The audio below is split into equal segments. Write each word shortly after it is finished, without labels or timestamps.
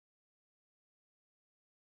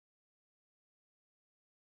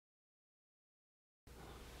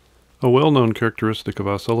A well-known characteristic of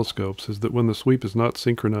oscilloscopes is that when the sweep is not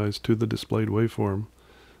synchronized to the displayed waveform,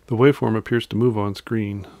 the waveform appears to move on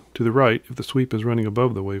screen. To the right, if the sweep is running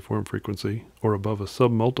above the waveform frequency, or above a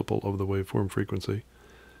submultiple of the waveform frequency,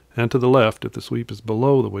 and to the left, if the sweep is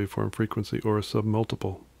below the waveform frequency or a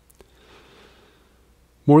submultiple.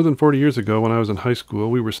 More than 40 years ago, when I was in high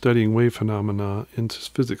school, we were studying wave phenomena in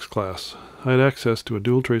physics class. I had access to a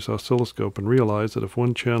dual-trace oscilloscope and realized that if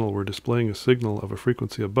one channel were displaying a signal of a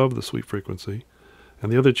frequency above the sweep frequency,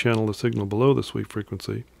 and the other channel a signal below the sweep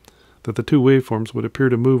frequency, that the two waveforms would appear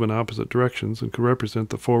to move in opposite directions and could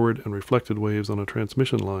represent the forward and reflected waves on a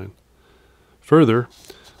transmission line. Further,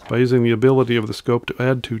 by using the ability of the scope to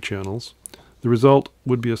add two channels, the result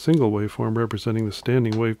would be a single waveform representing the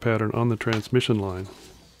standing wave pattern on the transmission line.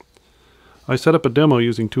 I set up a demo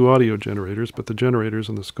using two audio generators, but the generators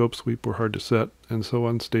and the scope sweep were hard to set and so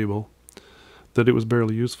unstable that it was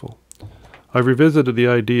barely useful. I've revisited the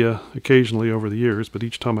idea occasionally over the years, but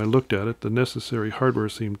each time I looked at it, the necessary hardware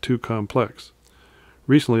seemed too complex.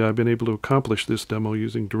 Recently, I've been able to accomplish this demo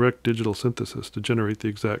using direct digital synthesis to generate the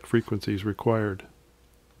exact frequencies required.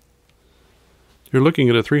 You're looking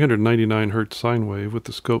at a 399 Hz sine wave with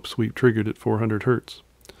the scope sweep triggered at 400 Hz.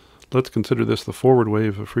 Let's consider this the forward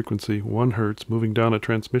wave of frequency 1 Hz moving down a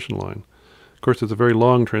transmission line. Of course, it's a very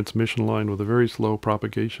long transmission line with a very slow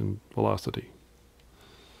propagation velocity.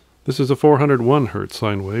 This is a 401 Hz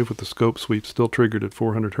sine wave with the scope sweep still triggered at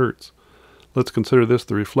 400 Hz. Let's consider this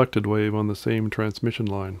the reflected wave on the same transmission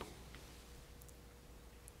line.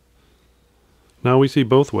 Now we see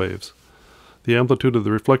both waves. The amplitude of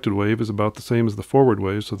the reflected wave is about the same as the forward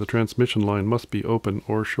wave, so the transmission line must be open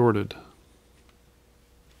or shorted.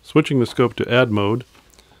 Switching the scope to add mode,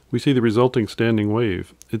 we see the resulting standing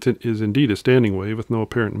wave. It is indeed a standing wave with no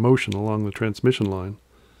apparent motion along the transmission line.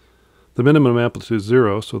 The minimum amplitude is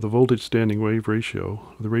 0, so the voltage standing wave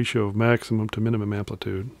ratio, the ratio of maximum to minimum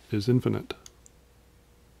amplitude, is infinite.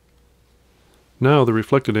 Now the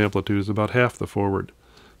reflected amplitude is about half the forward.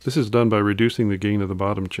 This is done by reducing the gain of the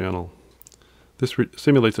bottom channel. This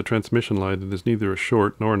simulates a transmission line that is neither a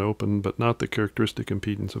short nor an open, but not the characteristic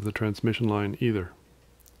impedance of the transmission line either.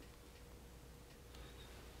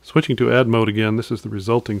 Switching to add mode again, this is the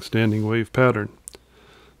resulting standing wave pattern.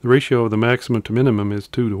 The ratio of the maximum to minimum is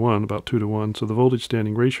 2 to 1, about 2 to 1, so the voltage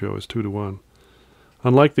standing ratio is 2 to 1.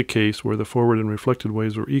 Unlike the case where the forward and reflected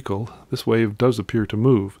waves were equal, this wave does appear to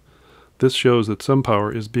move. This shows that some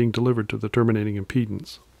power is being delivered to the terminating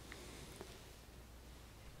impedance.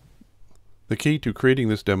 The key to creating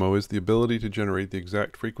this demo is the ability to generate the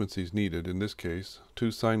exact frequencies needed, in this case, two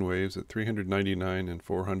sine waves at 399 and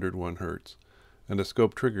 401 Hz, and a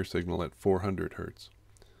scope trigger signal at 400 Hz.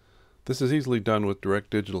 This is easily done with direct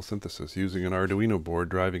digital synthesis using an Arduino board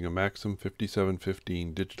driving a Maxim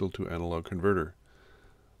MAX5715 digital-to-analog converter.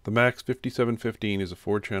 The MAX5715 is a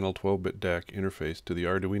 4-channel 12-bit DAC interface to the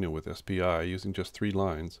Arduino with SPI using just 3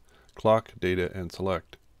 lines: clock, data, and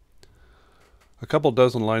select. A couple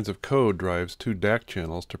dozen lines of code drives 2 DAC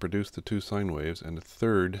channels to produce the 2 sine waves and a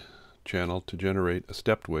 3rd channel to generate a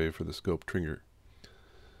stepped wave for the scope trigger.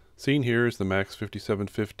 Seen here is the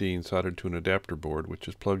MAX5715 soldered to an adapter board, which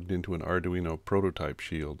is plugged into an Arduino prototype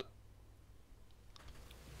shield.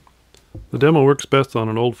 The demo works best on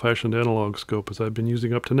an old-fashioned analog scope as I've been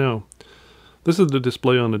using up to now. This is the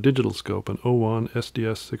display on a digital scope, an OWON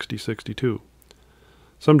SDS6062.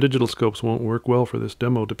 Some digital scopes won't work well for this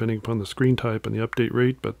demo depending upon the screen type and the update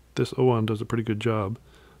rate, but this OWON does a pretty good job.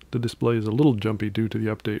 The display is a little jumpy due to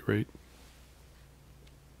the update rate.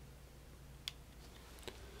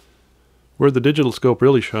 Where the digital scope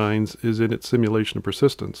really shines is in its simulation of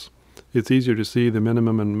persistence. It's easier to see the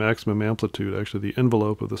minimum and maximum amplitude, actually the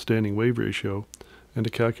envelope of the standing wave ratio, and to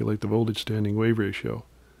calculate the voltage standing wave ratio.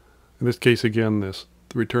 In this case again, the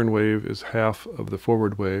return wave is half of the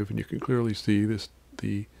forward wave, and you can clearly see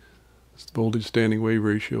the voltage standing wave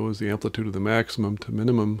ratio is the amplitude of the maximum to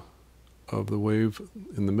minimum of the wave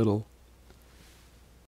in the middle.